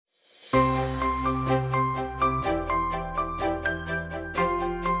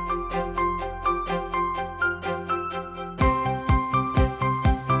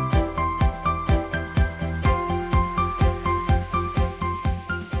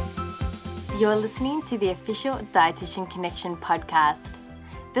You're listening to the official Dietitian Connection podcast.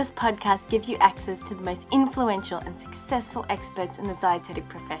 This podcast gives you access to the most influential and successful experts in the dietetic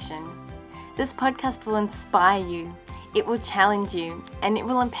profession. This podcast will inspire you, it will challenge you, and it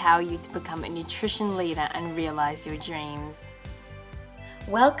will empower you to become a nutrition leader and realize your dreams.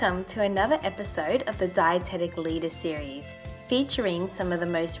 Welcome to another episode of the Dietetic Leader Series, featuring some of the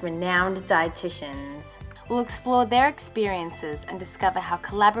most renowned dietitians. We'll explore their experiences and discover how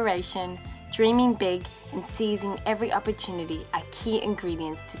collaboration, dreaming big, and seizing every opportunity are key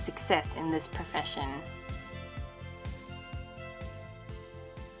ingredients to success in this profession.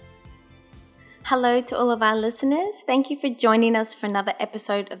 Hello to all of our listeners. Thank you for joining us for another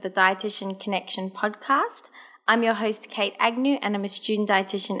episode of the Dietitian Connection podcast. I'm your host, Kate Agnew, and I'm a student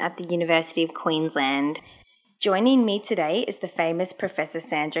dietitian at the University of Queensland. Joining me today is the famous Professor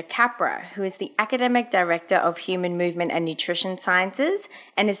Sandra Capra, who is the Academic Director of Human Movement and Nutrition Sciences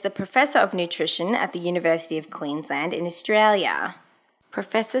and is the Professor of Nutrition at the University of Queensland in Australia.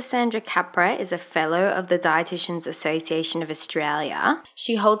 Professor Sandra Capra is a Fellow of the Dietitians Association of Australia.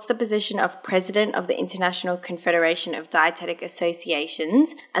 She holds the position of President of the International Confederation of Dietetic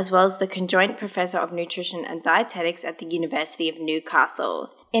Associations, as well as the Conjoint Professor of Nutrition and Dietetics at the University of Newcastle.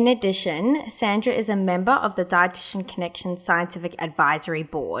 In addition, Sandra is a member of the Dietitian Connection Scientific Advisory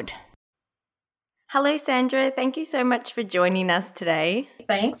Board. Hello, Sandra. Thank you so much for joining us today.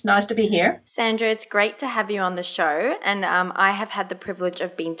 Thanks. Nice to be here. Sandra, it's great to have you on the show. And I have had the privilege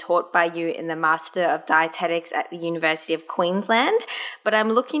of being taught by you in the Master of Dietetics at the University of Queensland. But I'm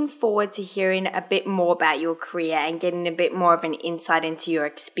looking forward to hearing a bit more about your career and getting a bit more of an insight into your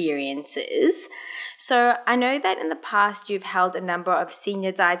experiences. So I know that in the past you've held a number of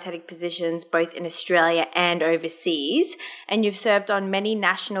senior dietetic positions both in Australia and overseas. And you've served on many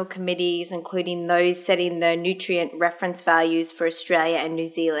national committees, including those setting the nutrient reference values for Australia and New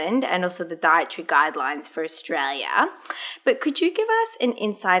Zealand, and also the dietary guidelines for Australia. But could you give us an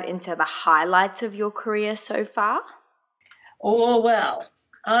insight into the highlights of your career so far? Oh, well,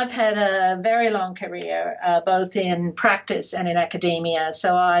 I've had a very long career, both in practice and in academia.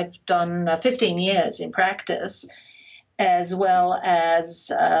 So I've done 15 years in practice, as well as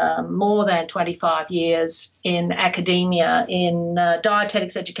more than 25 years in academia, in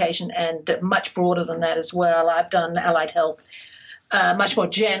dietetics education, and much broader than that as well. I've done allied health much more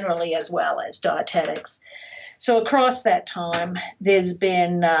generally as well as dietetics. So across that time, there's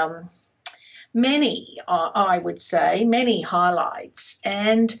been many, I would say, many highlights.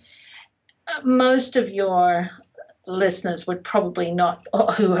 And most of your listeners would probably not, or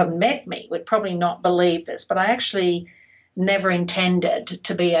who have met me, would probably not believe this, but I actually never intended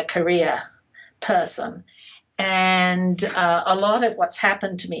to be a career person. And a lot of what's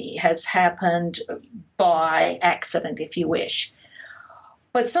happened to me has happened by accident, if you wish.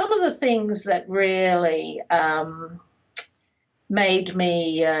 But some of the things that really made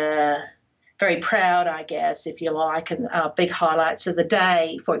me very proud, I guess, if you like, and big highlights of the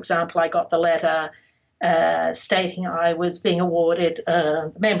day, for example, I got the letter stating I was being awarded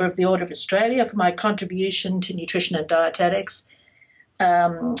a member of the Order of Australia for my contribution to nutrition and dietetics,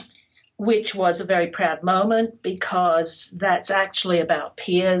 which was a very proud moment because that's actually about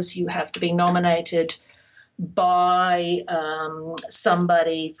peers. You have to be nominated by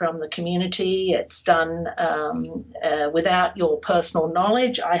somebody from the community. It's done without your personal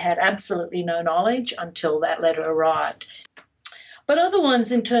knowledge. I had absolutely no knowledge until that letter arrived. But other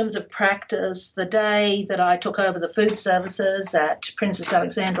ones in terms of practice, the day that I took over the food services at Princess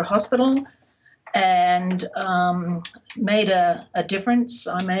Alexandra Hospital and made a difference.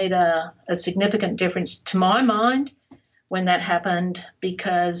 I made a significant difference to my mind when that happened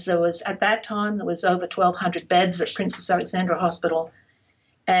because at that time there was over 1,200 beds at Princess Alexandra Hospital,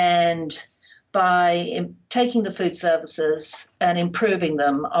 and by taking the food services and improving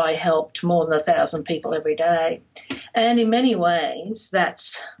them, I helped more than 1,000 people every day. And in many ways,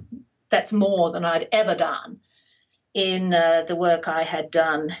 that's more than I'd ever done in the work I had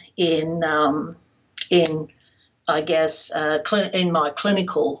done in my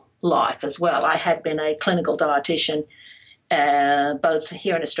clinical life as well. I had been a clinical dietitian both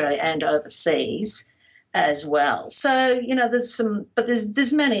here in Australia and overseas as well. So,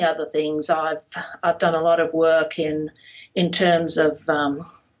 there's many other things. I've done a lot of work in terms of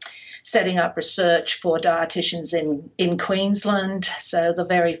setting up research for dietitians in Queensland. So the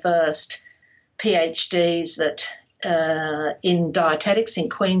very first PhDs that in dietetics in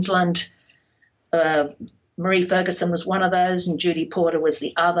Queensland, Marie Ferguson was one of those and Judy Porter was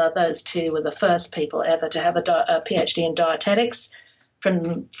the other. Those two were the first people ever to have a PhD in dietetics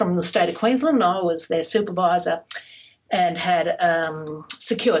from the state of Queensland. I was their supervisor. and had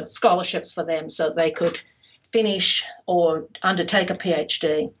secured scholarships for them so they could finish or undertake a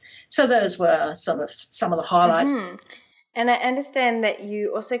PhD. So those were sort of some of the highlights. Mm-hmm. And I understand that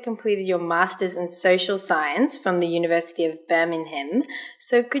you also completed your Master's in Social Science from the University of Birmingham.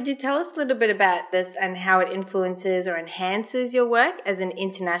 So could you tell us a little bit about this and how it influences or enhances your work as an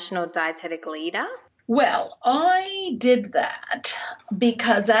international dietetic leader? Well, I did that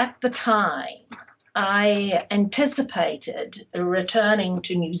because at the time I anticipated returning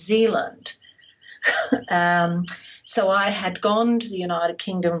to New Zealand. So I had gone to the United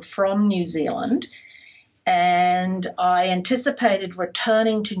Kingdom from New Zealand, and I anticipated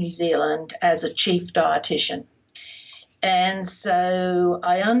returning to New Zealand as a chief dietitian. And so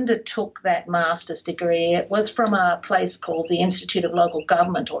I undertook that master's degree. It was from a place called the Institute of Local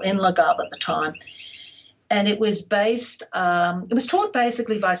Government, or INLOGOV at the time. And it was it was taught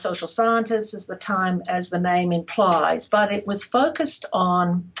basically by social scientists as the name implies, but it was focused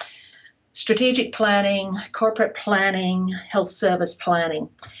on strategic planning, corporate planning, health service planning.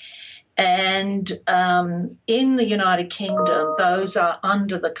 And in the United Kingdom, those are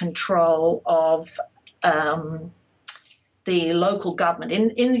under the control of the local government.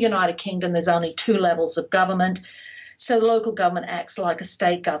 In the United Kingdom, there's only 2 levels of government, so local government acts like a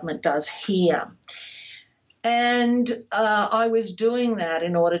state government does here. And I was doing that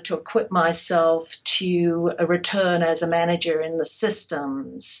in order to equip myself to return as a manager in the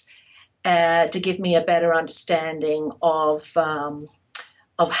systems, to give me a better understanding of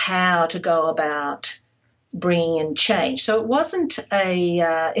how to go about bringing in change. So it wasn't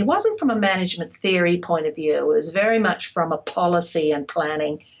from a management theory point of view. It was very much from a policy and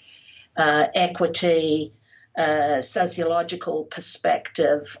planning, equity, sociological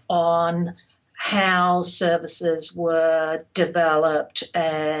perspective on how services were developed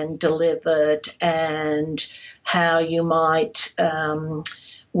and delivered, and how you might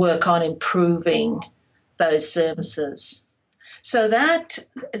work on improving those services. So that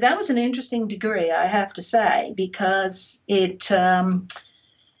was an interesting degree, I have to say, because it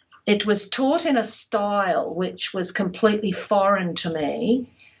was taught in a style which was completely foreign to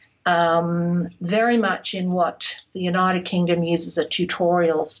me, very much in what the United Kingdom uses a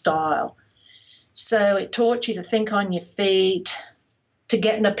tutorial style. So it taught you to think on your feet, to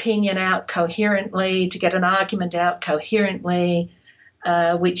get an opinion out coherently, to get an argument out coherently,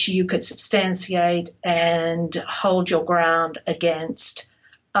 which you could substantiate and hold your ground against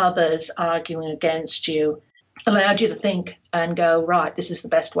others arguing against you. Allowed you to think and go, right, this is the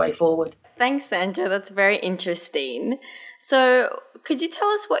best way forward. Thanks, Sandra. That's very interesting. So could you tell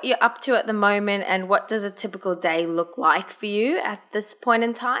us what you're up to at the moment, and what does a typical day look like for you at this point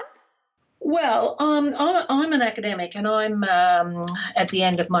in time? Well, I'm an academic, and I'm at the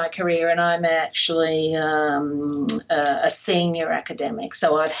end of my career, and I'm actually a senior academic.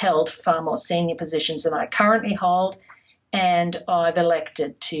 So I've held far more senior positions than I currently hold, and I've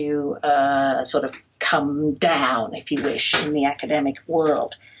elected to sort of come down, if you wish, in the academic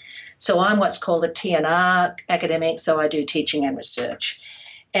world. So I'm what's called a TNR academic, so I do teaching and research.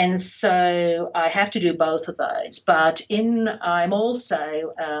 And so I have to do both of those. But I'm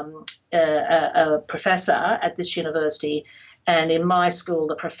also a professor at this university, and in my school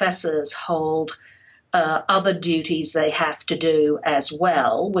the professors hold other duties they have to do as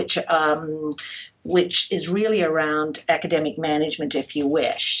well, which is really around academic management, if you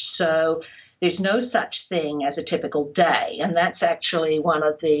wish. So there's no such thing as a typical day, and that's actually one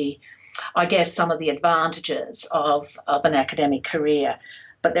of the, I guess, some of the advantages of an academic career.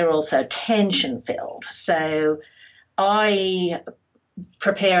 But they're also tension-filled. So I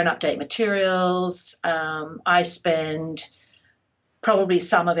prepare and update materials. I spend probably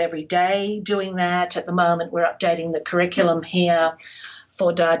some of every day doing that. At the moment, we're updating the curriculum here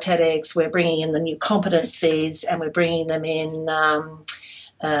for dietetics. We're bringing in the new competencies, and we're bringing them in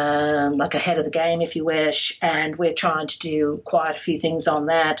like ahead of the game, if you wish, and we're trying to do quite a few things on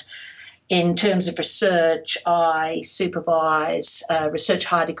that. In terms of research, I supervise research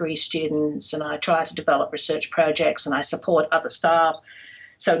high degree students, and I try to develop research projects, and I support other staff.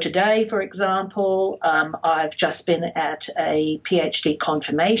 So today, for example, I've just been at a PhD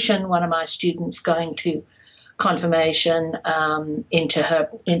confirmation, one of my students going to confirmation into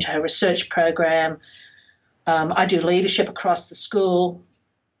her research program. I do leadership across the school.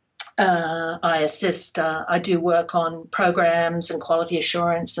 I assist, I do work on programs and quality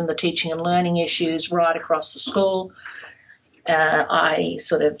assurance and the teaching and learning issues right across the school. I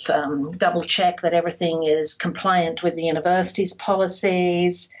sort of double check that everything is compliant with the university's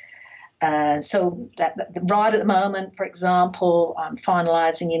policies. So right at the moment, for example, I'm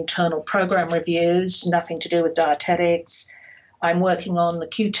finalising internal program reviews, nothing to do with dietetics. I'm working on the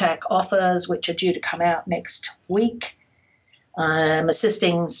QTAC offers, which are due to come out next week. I'm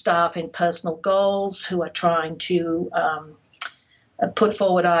assisting staff in personal goals who are trying to put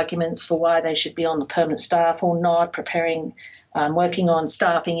forward arguments for why they should be on the permanent staff or not, working on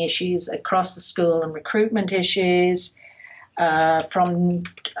staffing issues across the school and recruitment issues. I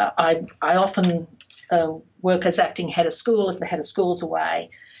often work as acting head of school if the head of school's away,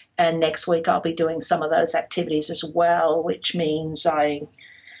 and next week I'll be doing some of those activities as well, which means I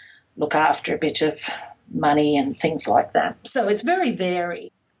look after a bit of money and things like that. So it's very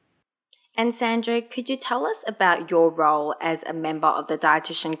varied. And Sandra, could you tell us about your role as a member of the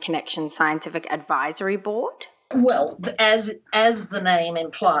Dietitian Connection Scientific Advisory Board? Well, as the name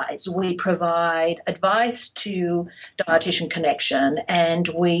implies, we provide advice to Dietitian Connection, and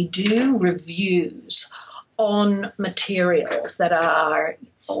we do reviews on materials that are,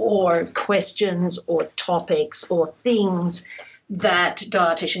 or questions or topics or things that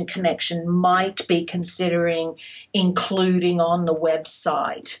Dietitian Connection might be considering including on the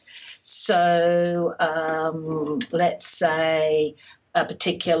website. So let's say a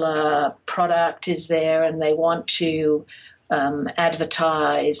particular product is there and they want to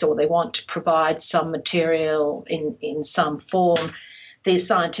advertise, or they want to provide some material in some form, the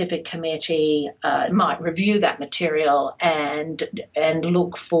scientific committee might review that material and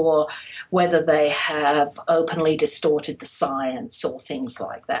look for whether they have openly distorted the science or things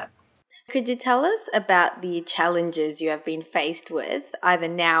like that. Could you tell us about the challenges you have been faced with, either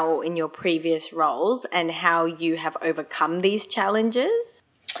now or in your previous roles, and how you have overcome these challenges?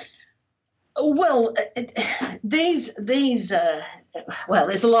 Well, there's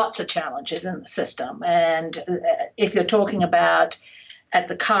lots of challenges in the system, and if you're talking about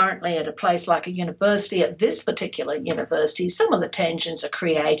currently at a place like a university, at this particular university, some of the tensions are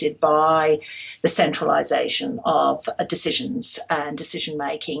created by the centralisation of decisions and decision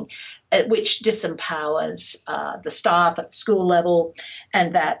making, which disempowers the staff at school level,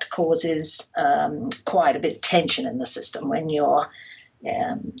 and that causes quite a bit of tension in the system when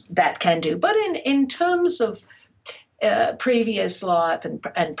that can do. But in terms of previous life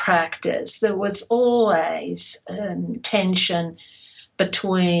and practice, there was always tension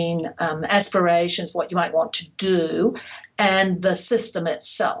between aspirations, what you might want to do, and the system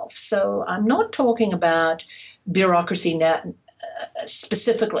itself. So I'm not talking about bureaucracy now,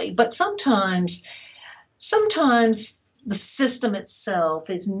 specifically, but sometimes the system itself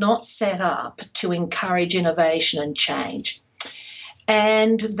is not set up to encourage innovation and change.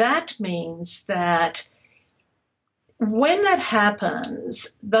 And that means that when that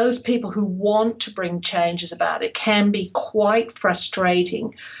happens, those people who want to bring changes about it can be quite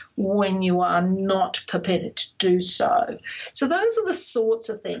frustrating when you are not prepared to do so. So those are the sorts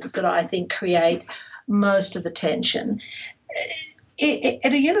of things that I think create most of the tension.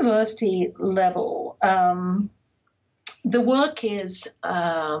 At a university level, the work is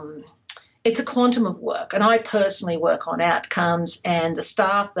it's a quantum of work, and I personally work on outcomes, and the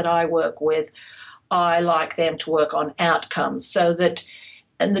staff that I work with, I like them to work on outcomes, so that,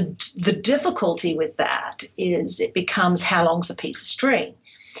 and the difficulty with that is it becomes how long's a piece of string,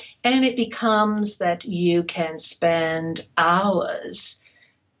 and it becomes that you can spend hours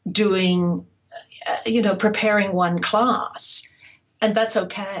doing, preparing one class, and that's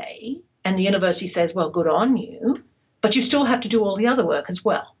okay, and the university says, well, good on you, but you still have to do all the other work as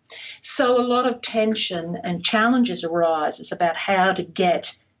well. So a lot of tension and challenges arises about how to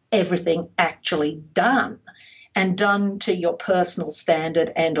get everything actually done, and done to your personal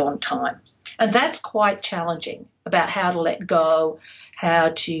standard and on time. And that's quite challenging, about how to let go, how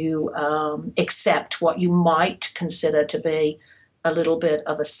to accept what you might consider to be a little bit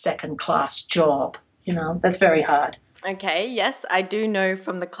of a second-class job. That's very hard. Okay, yes, I do know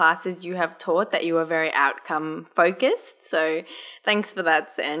from the classes you have taught that you are very outcome focused. So thanks for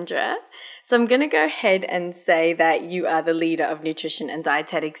that, Sandra. So I'm going to go ahead and say that you are the leader of nutrition and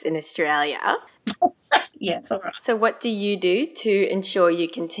dietetics in Australia. Yes, all right. So what do you do to ensure you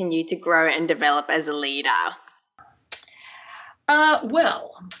continue to grow and develop as a leader?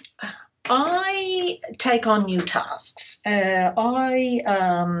 Well, I take on new tasks.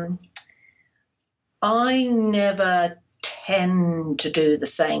 I never tend to do the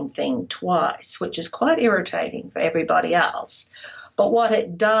same thing twice, which is quite irritating for everybody else. But what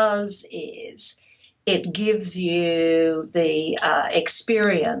it does is it gives you the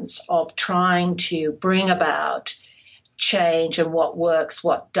experience of trying to bring about change and what works,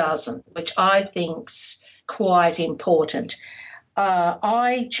 what doesn't, which I think's quite important.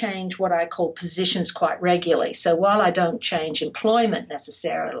 I change what I call positions quite regularly. So while I don't change employment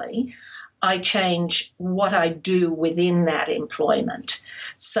necessarily, I change what I do within that employment.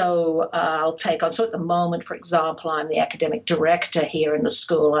 So I'll take on, so at the moment, for example, I'm the academic director here in the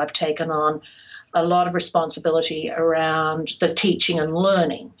school. I've taken on a lot of responsibility around the teaching and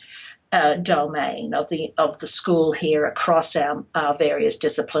learning domain of the school here across our various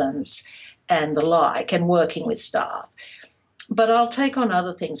disciplines and the like, and working with staff. But I'll take on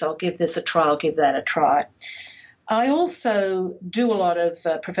other things. I'll give this a try, I'll give that a try. I also do a lot of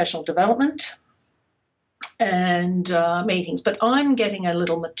professional development and meetings, but I'm getting a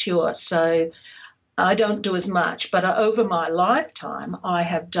little mature, so I don't do as much. But over my lifetime, I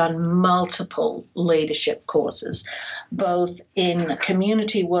have done multiple leadership courses, both in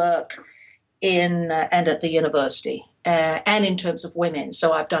community work and at the university, and in terms of women.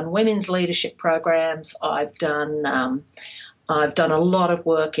 So I've done women's leadership programs. I've done a lot of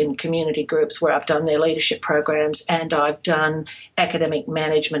work in community groups where I've done their leadership programs, and I've done academic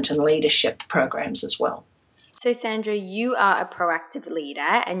management and leadership programs as well. So Sandra, you are a proactive leader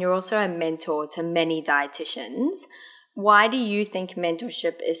and you're also a mentor to many dietitians. Why do you think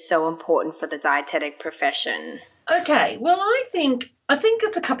mentorship is so important for the dietetic profession? Okay, well, I think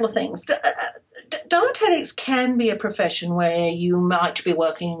it's a couple of things. Dietetics can be a profession where you might be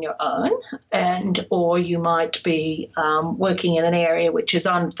working on your own, or you might be working in an area which is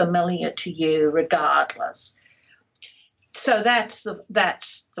unfamiliar to you, regardless. So that's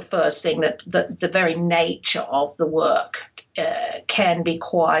the first thing, that the very nature of the work can be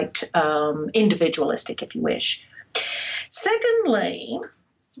quite individualistic, if you wish. Secondly,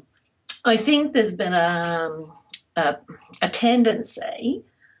 I think there's been a tendency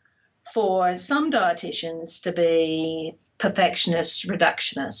for some dietitians to be perfectionists,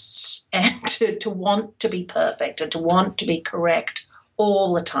 reductionists, and to want to be perfect and to want to be correct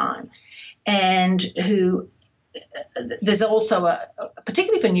all the time. And there's also,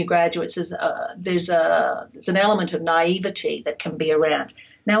 particularly for new graduates, there's an element of naivety that can be around.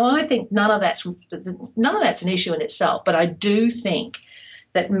 Now, I think none of that's an issue in itself, but I do think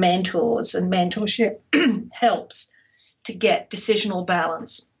that mentors and mentorship helps to get decisional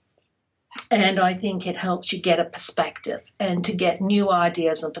balance. And I think it helps you get a perspective and to get new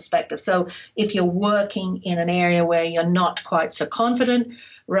ideas and perspective. So if you're working in an area where you're not quite so confident,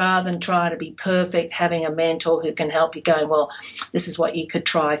 rather than trying to be perfect, having a mentor who can help you going, well, this is what you could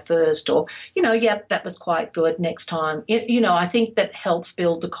try first, or, yep, that was quite good, next time. I think that helps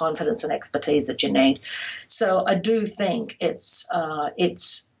build the confidence and expertise that you need. So I do think it's a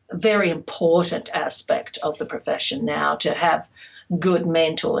very important aspect of the profession now to have good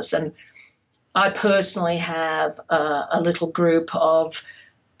mentors. And I personally have a little group of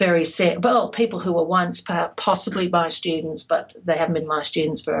people who were once possibly my students, but they haven't been my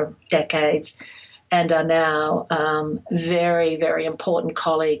students for decades, and are now very, very important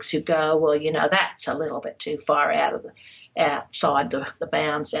colleagues who go, well, that's a little bit too far outside the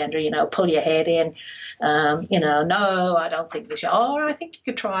bounds, Sandra, pull your head in, no, I don't think you should, I think you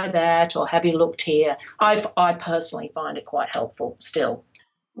could try that, or have you looked here? I personally find it quite helpful still.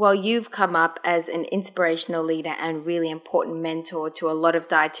 Well, you've come up as an inspirational leader and really important mentor to a lot of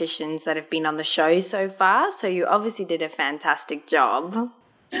dietitians that have been on the show so far, so you obviously did a fantastic job.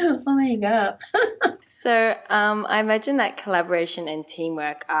 Oh, there you go. So I imagine that collaboration and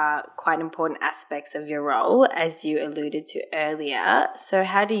teamwork are quite important aspects of your role, as you alluded to earlier. So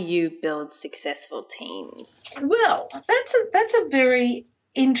how do you build successful teams? Well, that's a very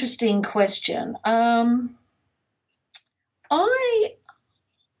interesting question.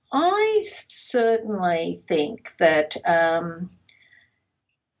 I certainly think that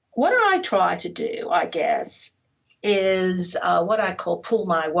what I try to do, I guess, is what I call pull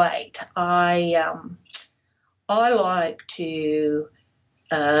my weight. I like to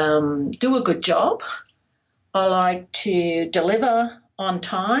do a good job. I like to deliver on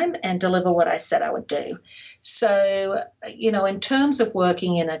time and deliver what I said I would do. So, in terms of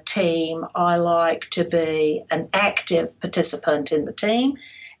working in a team, I like to be an active participant in the team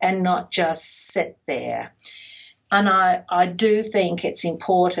and not just sit there. And I do think it's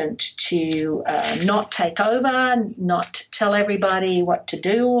important to not take over, not tell everybody what to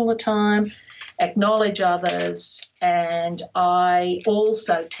do all the time, acknowledge others. And I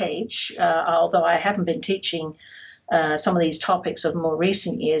also teach, although I haven't been teaching some of these topics of more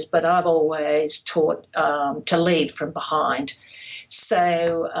recent years, but I've always taught to lead from behind.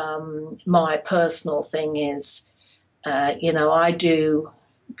 So my personal thing is, I do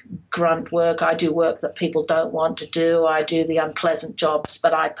grunt work. I do work that people don't want to do. I do the unpleasant jobs,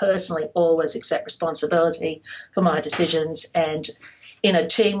 but I personally always accept responsibility for my decisions. And in a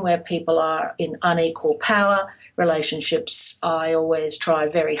team where people are in unequal power relationships, I always try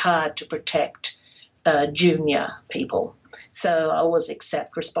very hard to protect junior people. So I always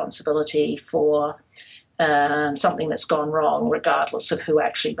accept responsibility for something that's gone wrong, regardless of who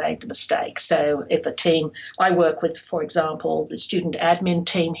actually made the mistake. So if a team, I work with, for example, the student admin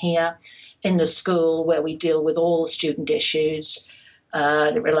team here in the school where we deal with all the student issues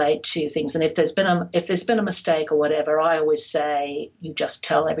that relate to things. And if there's been a mistake or whatever, I always say, you just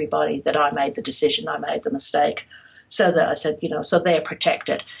tell everybody that I made the decision, I made the mistake. So that I said, so they're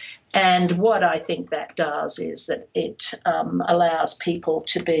protected. And what I think that does is that it allows people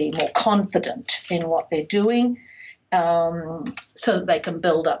to be more confident in what they're doing so that they can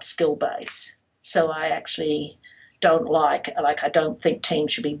build up skill base. So I actually don't I don't think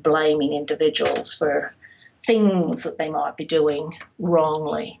teams should be blaming individuals for things that they might be doing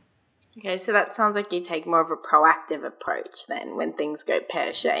wrongly. Okay, so that sounds like you take more of a proactive approach then when things go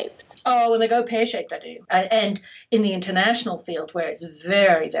pear-shaped. Oh, when they go pear-shaped, I do. And in the international field where it's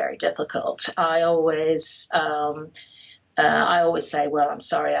very, very difficult, I always say, well, I'm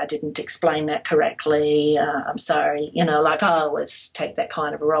sorry, I didn't explain that correctly. I'm sorry. I always take that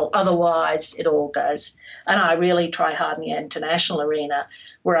kind of a role. Otherwise, it all goes. And I really try hard in the international arena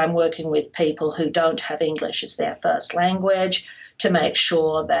where I'm working with people who don't have English as their first language to make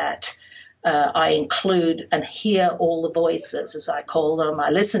sure that I include and hear all the voices, as I call them.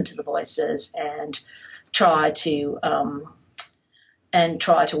 I listen to the voices and try to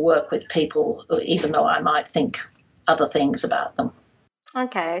work with people, even though I might think other things about them.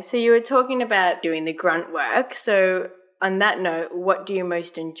 Okay, so you were talking about doing the grunt work. So on that note, what do you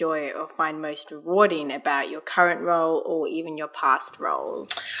most enjoy or find most rewarding about your current role or even your past roles?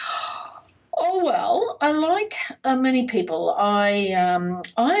 Oh, well, I like many people. I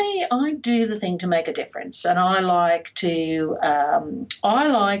do the thing to make a difference, and I like to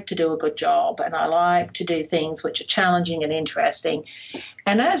do a good job, and I like to do things which are challenging and interesting.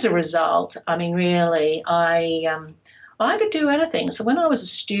 And as a result, really, I could do anything. So when I was a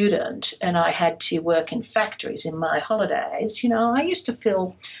student and I had to work in factories in my holidays, I used to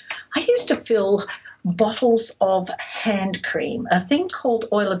fill bottles of hand cream, a thing called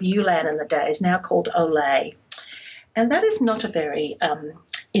oil of Ulan in the days, now called Olay. And that is not a very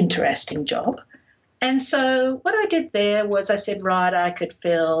interesting job. And so what I did there was I said, right, I could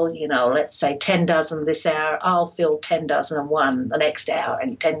fill, let's say 10 dozen this hour. I'll fill 10 dozen and 1 the next hour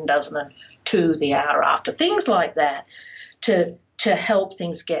and 10 dozen and 2 the hour after, things like that to help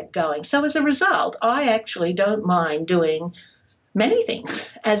things get going. So as a result, I actually don't mind doing many things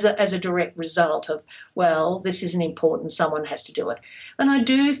as a direct result of, well, this isn't important, someone has to do it. And I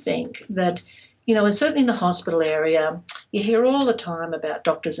do think that, and certainly in the hospital area, you hear all the time about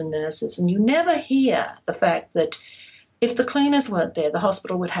doctors and nurses, and you never hear the fact that if the cleaners weren't there, the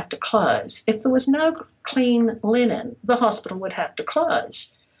hospital would have to close. If there was no clean linen, the hospital would have to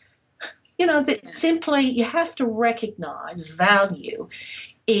close. That simply you have to recognise value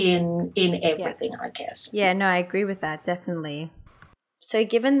in everything, I guess. Yeah, no, I agree with that, definitely. So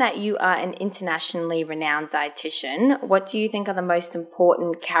given that you are an internationally renowned dietitian, what do you think are the most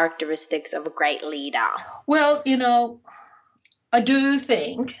important characteristics of a great leader? Well, I do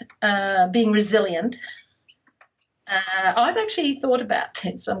think being resilient. I've actually thought about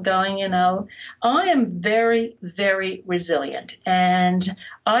this. I'm going, I am very, very resilient. And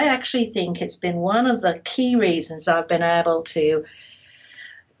I actually think it's been one of the key reasons I've been able to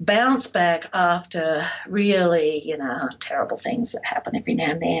bounce back after really, terrible things that happen every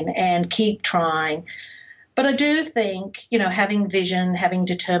now and then and keep trying. But I do think, having vision, having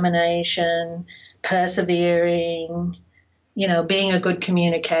determination, persevering, being a good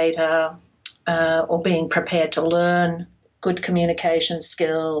communicator, or being prepared to learn good communication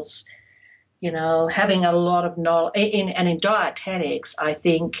skills, having a lot of knowledge. And in dietetics, I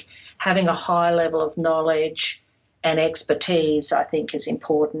think having a high level of knowledge and expertise, I think, is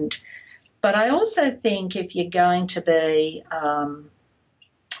important. But I also think if you're going to be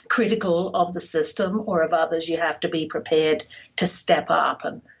critical of the system or of others, you have to be prepared to step up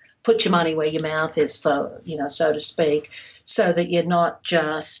and put your money where your mouth is, so to speak, so that you're not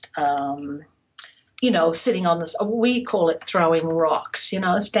just sitting on this, we call it throwing rocks,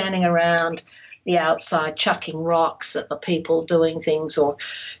 standing around the outside chucking rocks at the people doing things or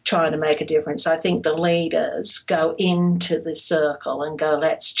trying to make a difference. I think the leaders go into the circle and go,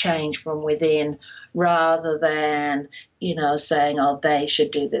 let's change from within, rather than, saying, oh, they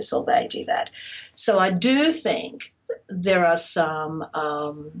should do this or they do that. So I do think there are some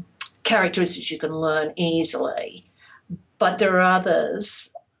characteristics you can learn easily, but there are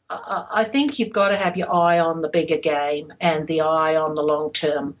others. I think you've got to have your eye on the bigger game and the eye on the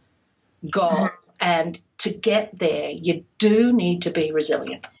long-term goal. And to get there, you do need to be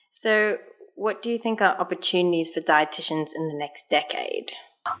resilient. So what do you think are opportunities for dietitians in the next decade?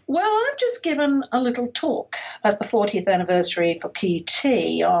 Well, I've just given a little talk at the 40th anniversary for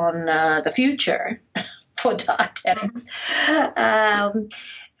QT on the future for dietetics,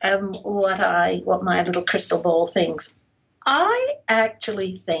 what my little crystal ball thinks. I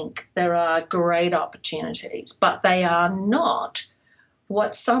actually think there are great opportunities, but they are not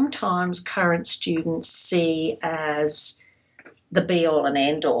what sometimes current students see as the be-all and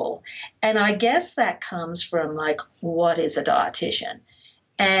end-all. And I guess that comes from, like, what is a dietitian?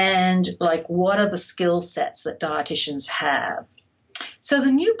 And, like, what are the skill sets that dietitians have? So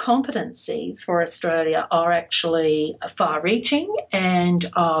the new competencies for Australia are actually far-reaching and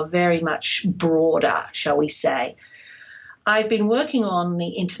are very much broader, shall we say. I've been working on the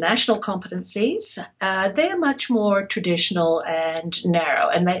international competencies. They're much more traditional and narrow,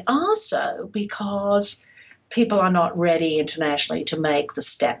 and they are so because people are not ready internationally to make the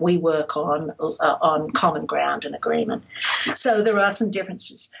step. We work on common ground and agreement. So there are some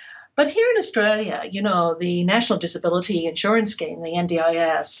differences. But here in Australia, you know, the National Disability Insurance Scheme, the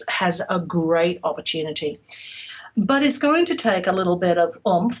NDIS, has a great opportunity. But it's going to take a little bit of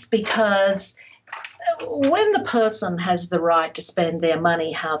oomph because when the person has the right to spend their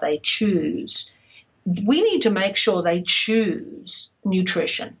money how they choose, we need to make sure they choose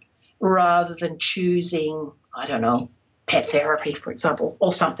nutrition rather than choosing, I don't know, pet therapy, for example,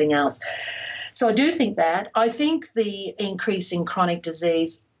 or something else. So I do think that. I think the increase in chronic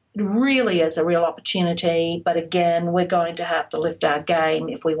disease really is a real opportunity, but again, we're going to have to lift our game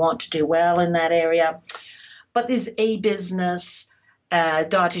if we want to do well in that area. But this e-business,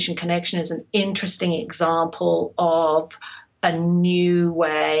 Dietitian Connection is an interesting example of a new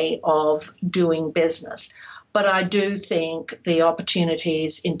way of doing business. But I do think the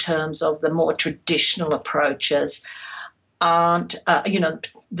opportunities in terms of the more traditional approaches aren't, the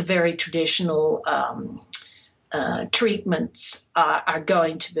very traditional treatments are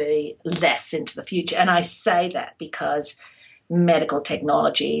going to be less into the future. And I say that because medical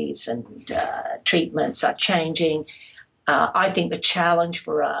technologies and treatments are changing. I think the challenge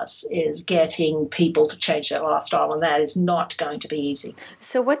for us is getting people to change their lifestyle, and that is not going to be easy.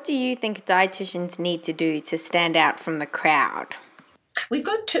 So what do you think dietitians need to do to stand out from the crowd? We've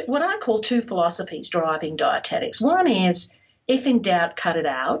got what I call two philosophies driving dietetics. One is, if in doubt, cut it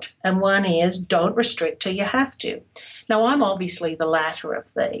out, and one is, don't restrict till you have to. Now, I'm obviously the latter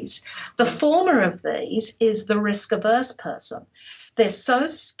of these. The former of these is the risk-averse person. They're so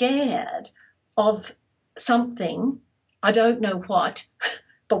scared of something, I don't know what,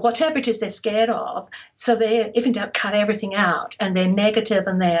 but whatever it is they're scared of, so they, if in doubt, cut everything out, and they're negative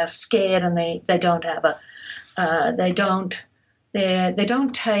and they're scared and they don't have they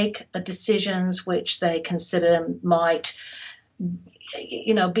don't take decisions which they consider might,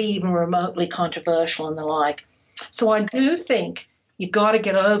 be even remotely controversial and the like. So I do think you've got to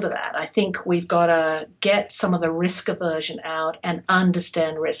get over that. I think we've got to get some of the risk aversion out and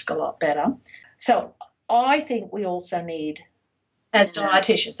understand risk a lot better. So I think we also need, as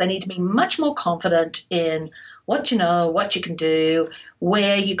dietitians, they need to be much more confident in what you know, what you can do,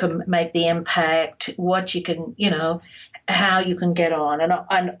 where you can make the impact, what you can, how you can get on.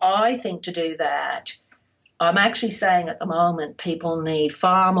 And I think to do that, I'm actually saying at the moment people need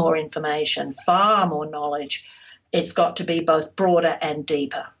far more information, far more knowledge. It's got to be both broader and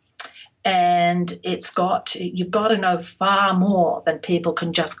deeper. And you've got to know far more than people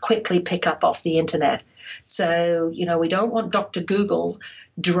can just quickly pick up off the internet. So, we don't want Dr. Google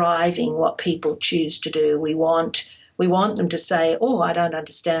driving what people choose to do. We want them to say, oh, I don't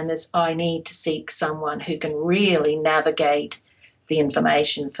understand this. I need to seek someone who can really navigate the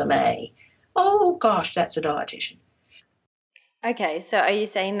information for me. Oh, gosh, that's a dietitian. Okay, so are you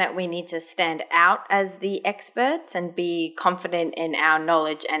saying that we need to stand out as the experts and be confident in our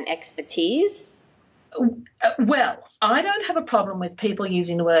knowledge and expertise? Well, I don't have a problem with people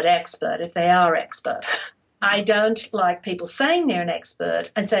using the word expert if they are expert. I don't like people saying they're an expert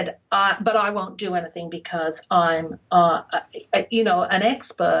and said, but I won't do anything because I'm, an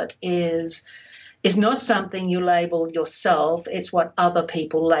expert is not something you label yourself. It's what other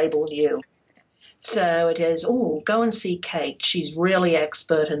people label you. So it is, go and see Kate. She's really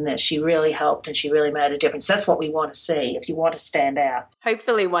expert in this. She really helped and she really made a difference. That's what we want to see if you want to stand out.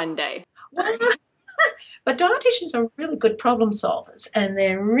 Hopefully one day. But dietitians are really good problem solvers, and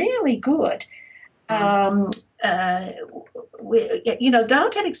they're really good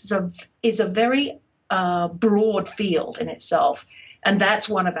Dietetics is a very broad field in itself, and that's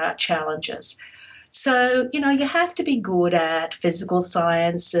one of our challenges. So, you have to be good at physical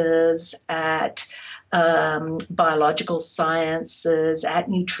sciences, at biological sciences, at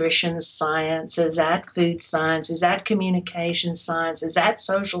nutrition sciences, at food sciences, at communication sciences, at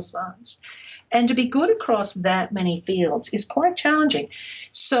social science. And to be good across that many fields is quite challenging.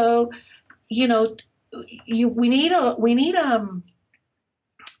 So, we need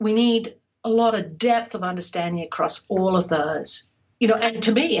a lot of depth of understanding across all of those. And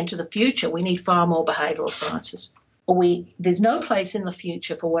to me, into the future, we need far more behavioural sciences. There's no place in the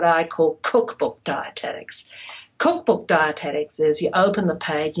future for what I call cookbook dietetics. Cookbook dietetics is you open the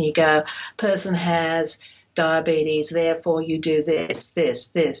page and you go, person has diabetes, therefore you do this,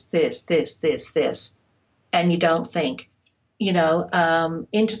 and you don't think,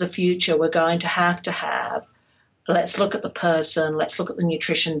 into the future we're going to have, let's look at the person, let's look at the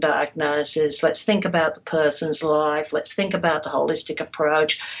nutrition diagnosis, let's think about the person's life, let's think about the holistic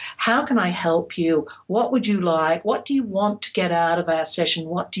approach. How can I help you? What would you like? What do you want to get out of our session?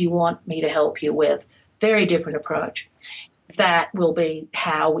 What do you want me to help you with? Very different approach. That will be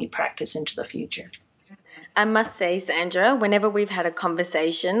how we practice into the future. I must say, Sandra, whenever we've had a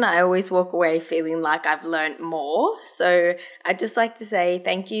conversation, I always walk away feeling like I've learned more. So I'd just like to say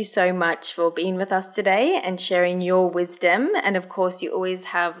thank you so much for being with us today and sharing your wisdom. And of course, you always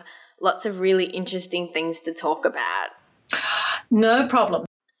have lots of really interesting things to talk about. No problem.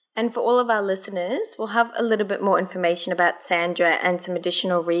 And for all of our listeners, we'll have a little bit more information about Sandra and some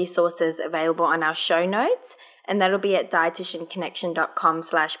additional resources available on our show notes. And that'll be at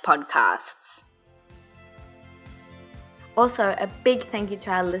dietitianconnection.com/podcasts. Also, a big thank you to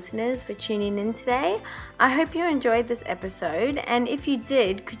our listeners for tuning in today. I hope you enjoyed this episode, and if you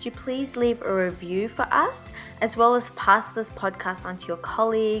did, could you please leave a review for us, as well as pass this podcast on to your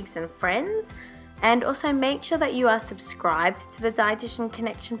colleagues and friends. And also make sure that you are subscribed to the Dietitian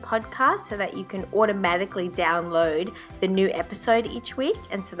Connection podcast so that you can automatically download the new episode each week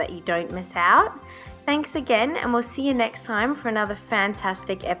and so that you don't miss out. Thanks again, and we'll see you next time for another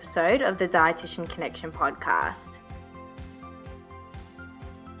fantastic episode of the Dietitian Connection podcast.